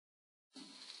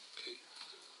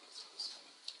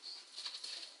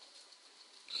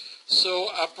So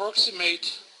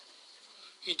approximate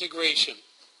integration.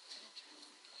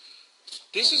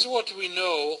 This is what we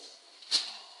know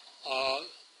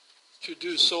to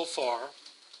do so far.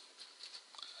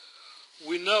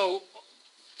 We know,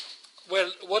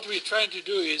 well, what we're trying to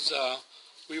do is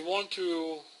we want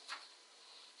to,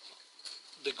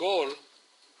 the goal,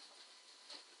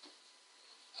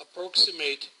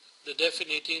 approximate the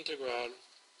definite integral,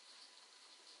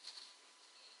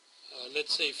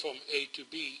 let's say from a to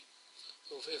b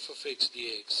of f of x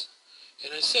dx.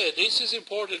 And I said this is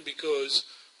important because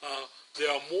there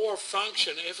are more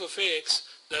function f of x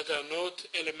that are not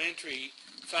elementary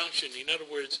function. In other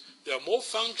words, there are more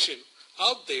function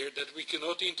out there that we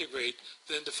cannot integrate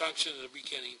than the function that we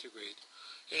can integrate.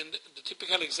 And the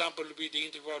typical example would be the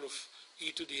integral of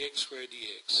e to the x squared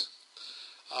dx.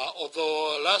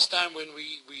 Although last time when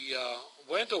we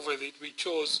went over it, we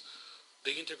chose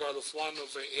the integral of 1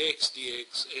 over x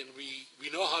dx, and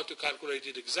we know how to calculate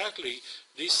it exactly.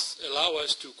 This allows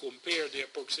us to compare the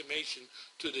approximation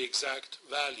to the exact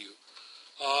value.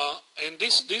 And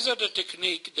these are the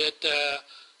technique that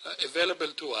available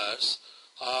to us.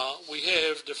 We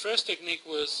have the first technique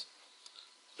was,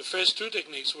 the first two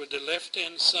techniques were the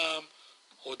left-hand sum,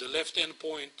 or the left-hand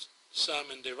point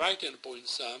sum, and the right-hand point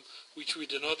sum, which we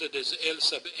denoted as L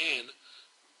sub n,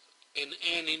 and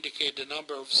n indicate the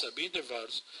number of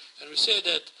subintervals. And we said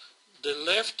that the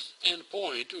left-hand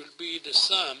point will be the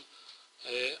sum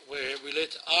where we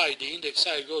let I, the index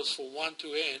I goes from 1 to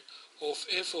n, of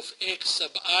f of x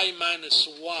sub I minus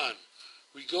 1.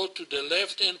 We go to the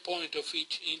left-hand point of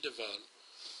each interval,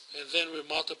 and then we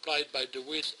multiply it by the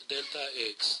width delta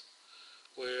x,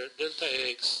 where delta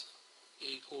x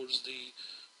equals the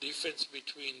difference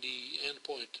between the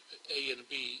endpoint a and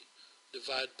b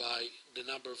divided by the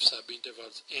number of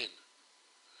subintervals n.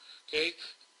 Okay.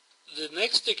 The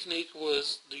next technique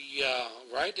was the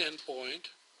right endpoint.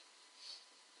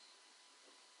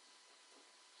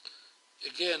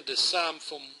 Again, the sum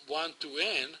from 1 to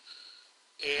n,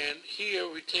 and here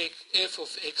we take f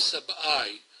of x sub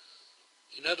I.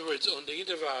 In other words, on the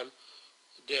interval,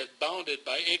 they're bounded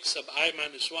by x sub I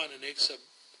minus 1 and x sub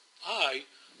I,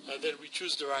 then we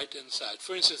choose the right-hand side.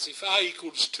 For instance, if I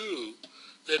equals 2,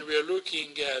 then we are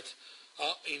looking at,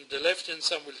 in the left-hand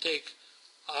sum, we'll take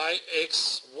I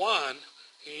x1,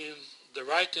 in the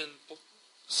right-hand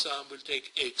sum, we'll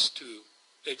take x2,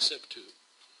 x sub 2.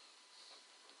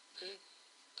 Okay.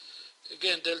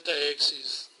 Again, delta x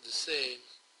is the same.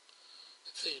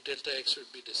 I think delta x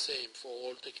would be the same for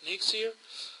all techniques here.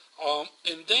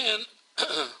 And then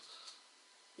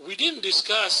we didn't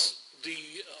discuss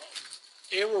the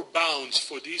error bounds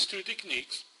for these two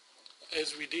techniques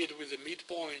as we did with the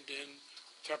midpoint and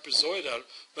trapezoidal.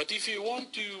 But if you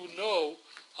want to know,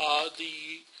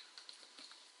 the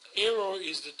error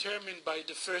is determined by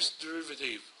the first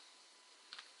derivative.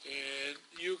 And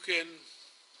you can,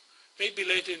 maybe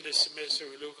later in the semester,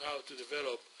 we look how to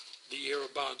develop the error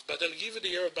bounds. But I'll give you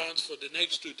the error bounds for the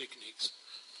next two techniques.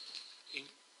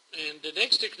 And the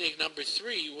next technique, number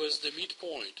 3, was the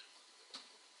midpoint.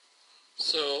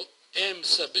 So m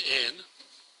sub n,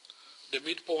 the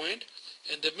midpoint,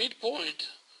 and the midpoint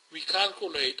we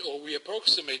calculate, or we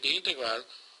approximate the integral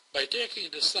by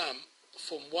taking the sum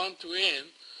from 1 to n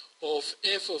of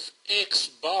f of x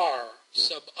bar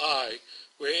sub I,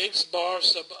 where x bar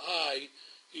sub I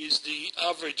is the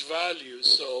average value.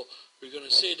 So we're going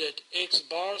to say that x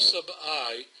bar sub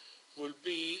I will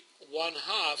be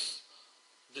 1/2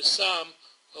 the sum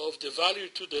of the value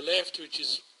to the left, which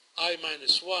is I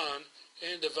minus 1,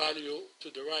 and the value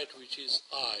to the right, which is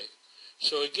I.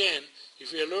 So again,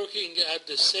 if we are looking at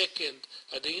the second,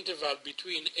 at the interval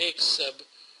between x sub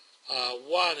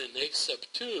 1 and x sub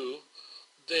 2,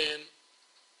 then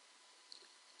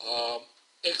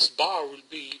x bar will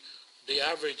be the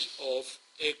average of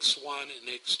x1 and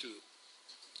x2,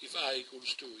 if I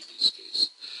equals 2 in this case.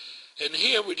 And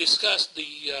here we discussed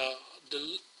the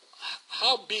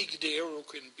how big the error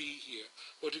can be here,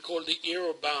 what we call the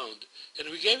error bound. And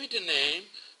we gave it a name,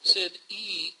 said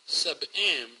E sub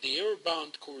m, the error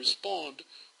bound correspond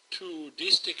to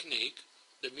this technique,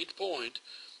 the midpoint,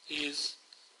 is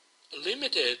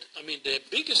limited. I mean, the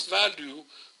biggest value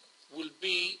will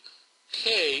be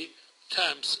k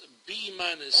times b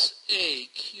minus a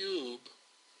cubed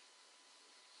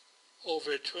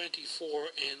over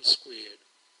 24n squared.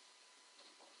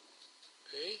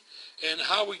 Okay, and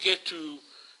how we get to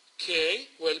k?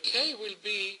 Well, k will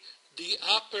be the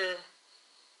upper,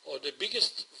 or the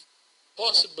biggest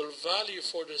possible value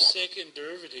for the second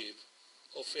derivative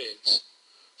of x.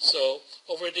 So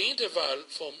over the interval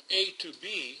from a to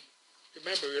b,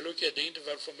 remember we're looking at the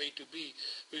interval from A to B,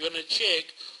 we're going to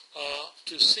check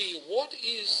to see what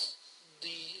is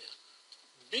the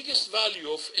biggest value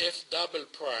of f double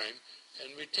prime,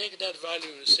 and we take that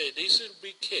value and say this will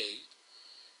be k,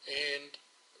 and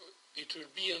it will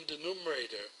be on the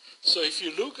numerator. So if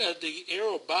you look at the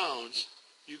error bounds,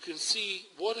 you can see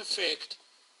what affect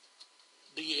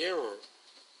the error,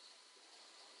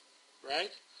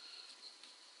 right?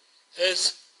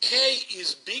 As k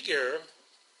is bigger,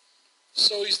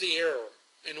 so is the error.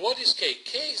 And what is k?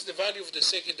 K is the value of the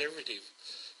second derivative.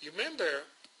 You remember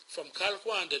from Calc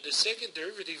 1 that the second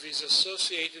derivative is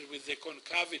associated with the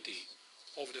concavity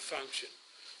of the function.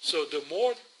 So the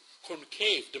more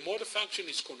concave, the more the function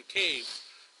is concave,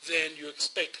 then you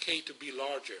expect k to be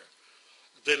larger.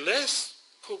 The less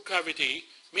concavity,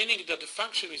 meaning that the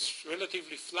function is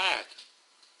relatively flat,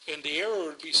 and the error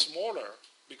will be smaller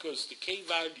because the k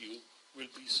value will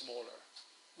be smaller,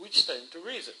 which stands to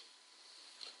reason.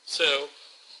 So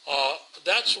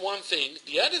that's one thing.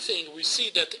 The other thing, we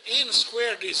see that n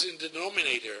squared is in the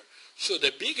denominator, so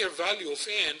the bigger value of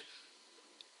n,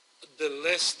 the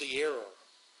less the error.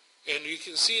 And you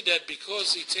can see that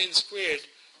because it's n squared,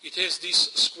 it has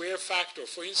this square factor.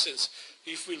 For instance,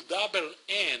 if we double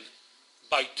n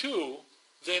by 2,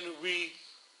 then we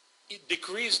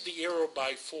decrease the error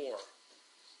by 4.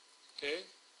 Okay?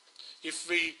 If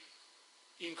we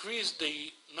increase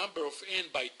the number of n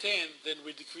by 10, then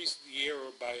we decrease the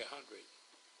error by 100.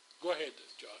 Go ahead,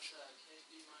 Josh.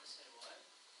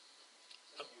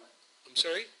 I'm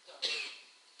sorry?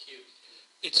 Cube.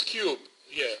 It's cube,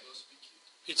 yeah.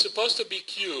 It's supposed to be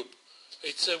cube.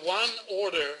 It's a one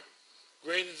order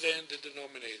greater than the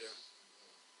denominator.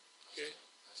 Okay?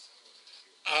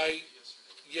 I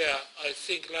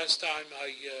think last time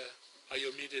I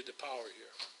omitted the power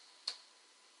here.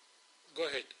 Go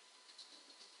ahead,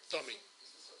 Tommy. Is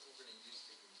this something we're going to use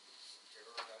to compare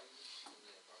error values in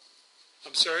the approximate?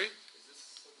 I'm sorry? Is this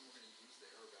something we're going to use, the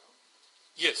error bound?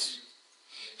 Yes.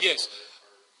 Yes.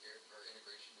 Our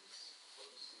integration is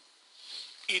close.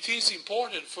 It is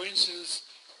important. For instance,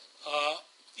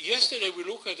 yesterday we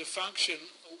looked at the function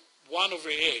 1 over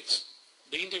x,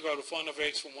 the integral of 1 over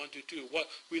x from 1 to 2.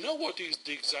 We know what is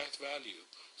the exact value.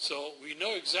 So we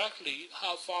know exactly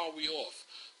how far we're off.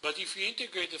 But if you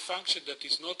integrate the function that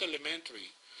is not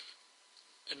elementary,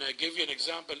 and I gave you an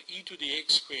example, e to the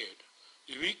x squared,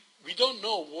 we don't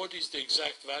know what is the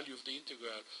exact value of the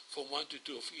integral from 1 to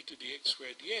 2 of e to the x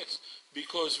squared dx,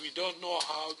 because we don't know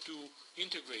how to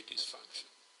integrate this function.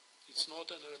 It's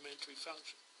not an elementary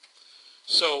function.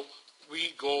 So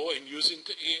we go and use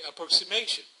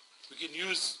approximation. We can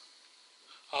use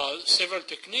several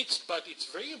techniques, but it's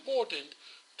very important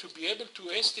to be able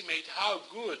to estimate how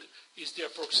good is the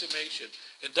approximation.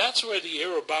 And that's where the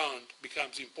error bound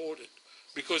becomes important.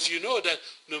 Because you know that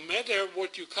no matter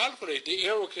what you calculate, the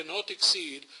error cannot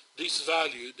exceed this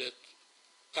value that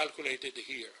calculated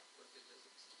here.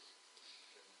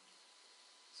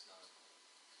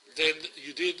 Then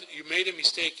you made a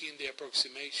mistake in the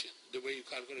approximation, the way you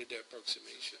calculate the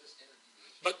approximation.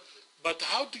 But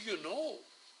how do you know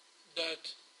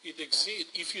that it exceeds?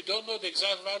 If you don't know the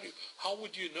exact value, how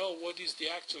would you know what is the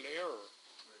actual error?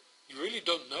 You really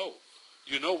don't know.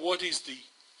 You know what is the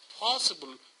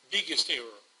possible biggest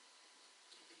error.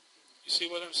 You see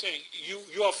what I'm saying?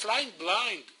 You are flying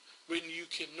blind when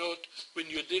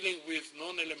you're dealing with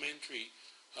non-elementary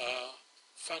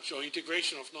function or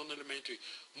integration of non-elementary.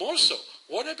 More so,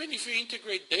 what happens if you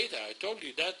integrate data? I told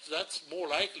you that's more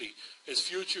likely as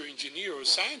future engineer or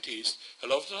scientist. A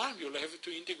lot of the time you'll have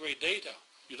to integrate data.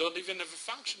 You don't even have a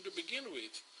function to begin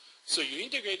with. So you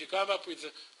integrate, you come up with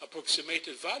an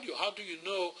approximated value. How do you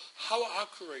know how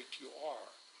accurate you are?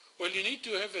 Well, you need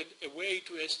to have a way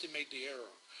to estimate the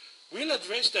error. We'll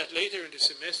address that later in the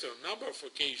semester on a number of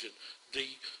occasions.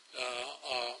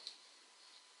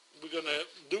 We're going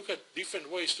to look at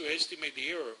different ways to estimate the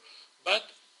error. But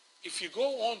if you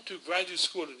go on to graduate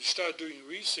school and start doing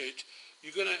research,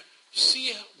 you're going to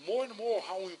see more and more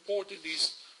how important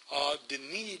is the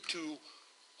need to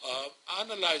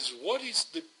analyze what is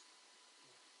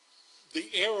the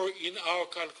error in our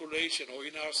calculation or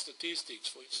in our statistics,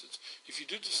 for instance. If you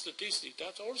do the statistics,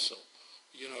 that's also,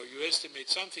 you estimate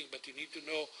something, but you need to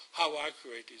know how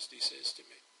accurate is this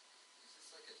estimate.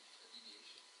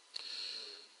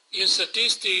 Is this like a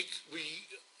deviation? In statistics,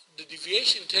 the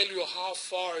deviation tell you how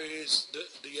far is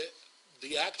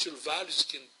the actual values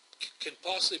can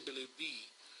possibly be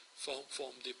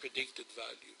from the predicted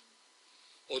value,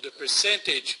 or the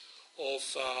percentage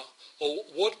of, or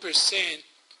what percent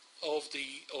of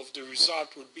the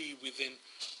result would be within,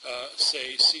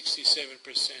 say,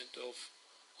 67% of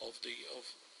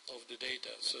of the data.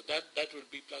 So that will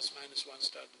be plus minus 1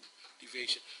 standard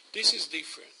deviation. This is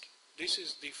different. This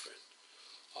is different.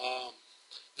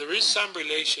 There is some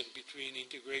relation between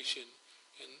integration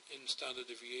and standard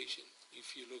deviation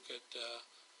if you look at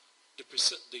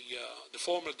the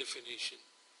formal definition.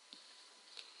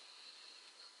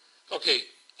 Okay,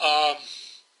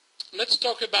 let's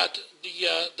talk about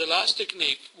the last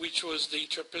technique, which was the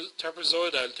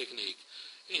trapezoidal technique.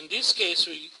 In this case,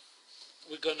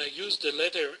 we're going to use the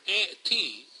letter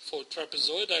T for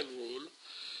trapezoidal rule,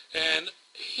 and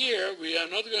here we are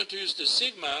not going to use the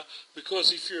sigma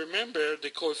because if you remember, the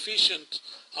coefficient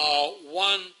are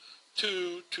 1,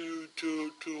 2, 2,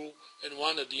 2, 2, and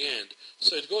 1 at the end.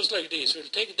 So it goes like this. We'll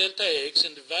take delta x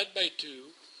and divide by 2,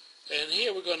 and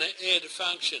here we're going to add a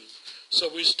function. So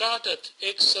we start at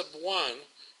x sub 1,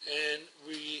 and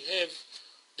we have,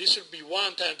 this would be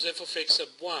 1 times f of x sub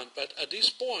 1, but at this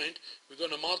point, we're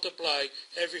going to multiply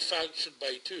every function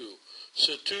by 2.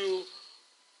 So 2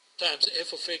 times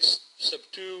f of x sub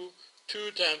 2,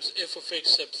 2 times f of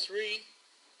x sub 3,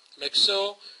 like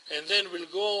so, and then we'll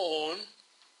go on,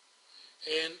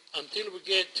 and until we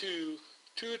get to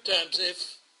 2 times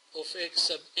f of x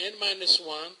sub n minus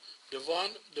 1,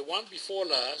 the one before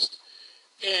last,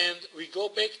 and we go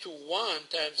back to 1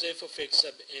 times f of x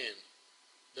sub n,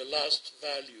 the last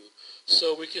value.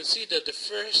 So we can see that the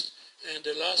first and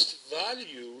the last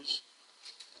values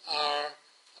are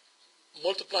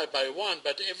multiplied by 1,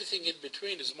 but everything in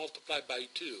between is multiplied by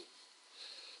 2.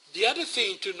 The other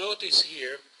thing to notice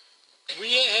here,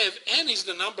 we have n is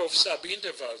the number of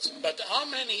subintervals, but how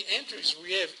many entries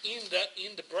we have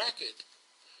in the bracket?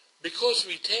 Because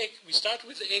we start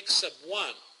with x sub 1,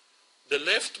 the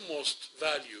leftmost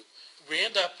value, we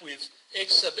end up with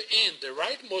x sub n, the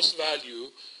rightmost value.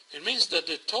 It means that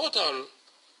the total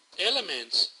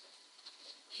elements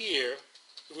here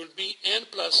will be n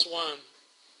plus 1,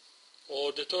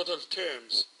 or the total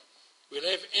terms. We'll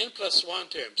have n plus 1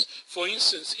 terms. For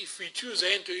instance, if we choose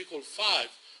n to equal 5,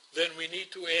 then we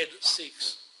need to add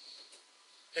 6.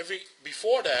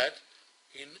 Before that,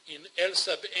 in L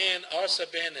sub n, R sub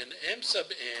n, and M sub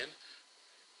n,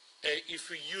 if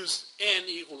we use n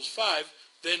equals 5,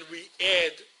 then we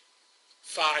add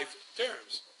 5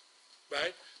 terms,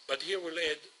 right? But here we'll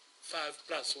add 5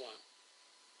 plus 1.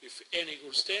 If n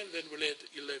equals 10, then we'll add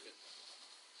 11.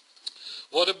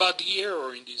 What about the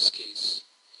error in this case?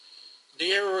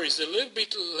 The error is a little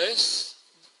bit less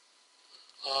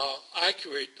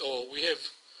accurate, or we have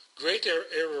greater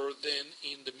error than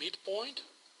in the midpoint.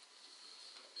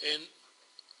 And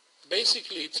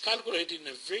basically, it's calculated in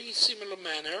a very similar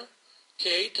manner,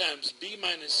 k times b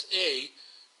minus a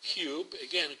cube.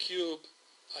 Again, cube,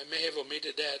 I may have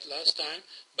omitted that last time,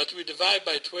 but we divide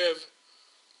by 12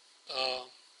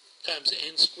 times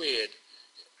n squared.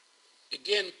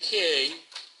 Again, k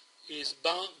is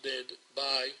bounded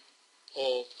by,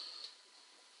 or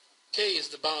k is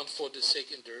the bound for the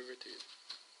second derivative.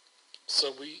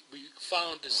 So we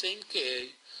found the same k,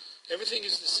 everything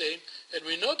is the same, and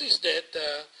we noticed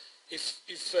that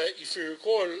if you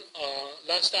recall,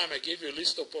 last time I gave you a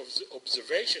list of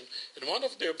observation, and one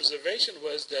of the observation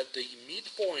was that the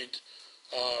midpoint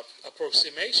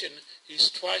approximation is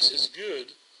twice as good,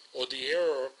 or the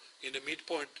error in the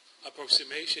midpoint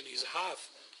approximation is half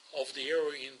of the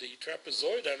error in the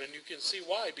trapezoidal, and you can see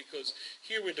why, because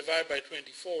here we divide by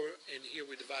 24 and here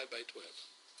we divide by 12.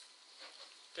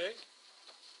 Okay?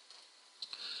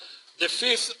 The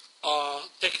fifth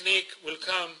technique will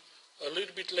come a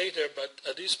little bit later, but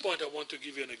at this point I want to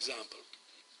give you an example.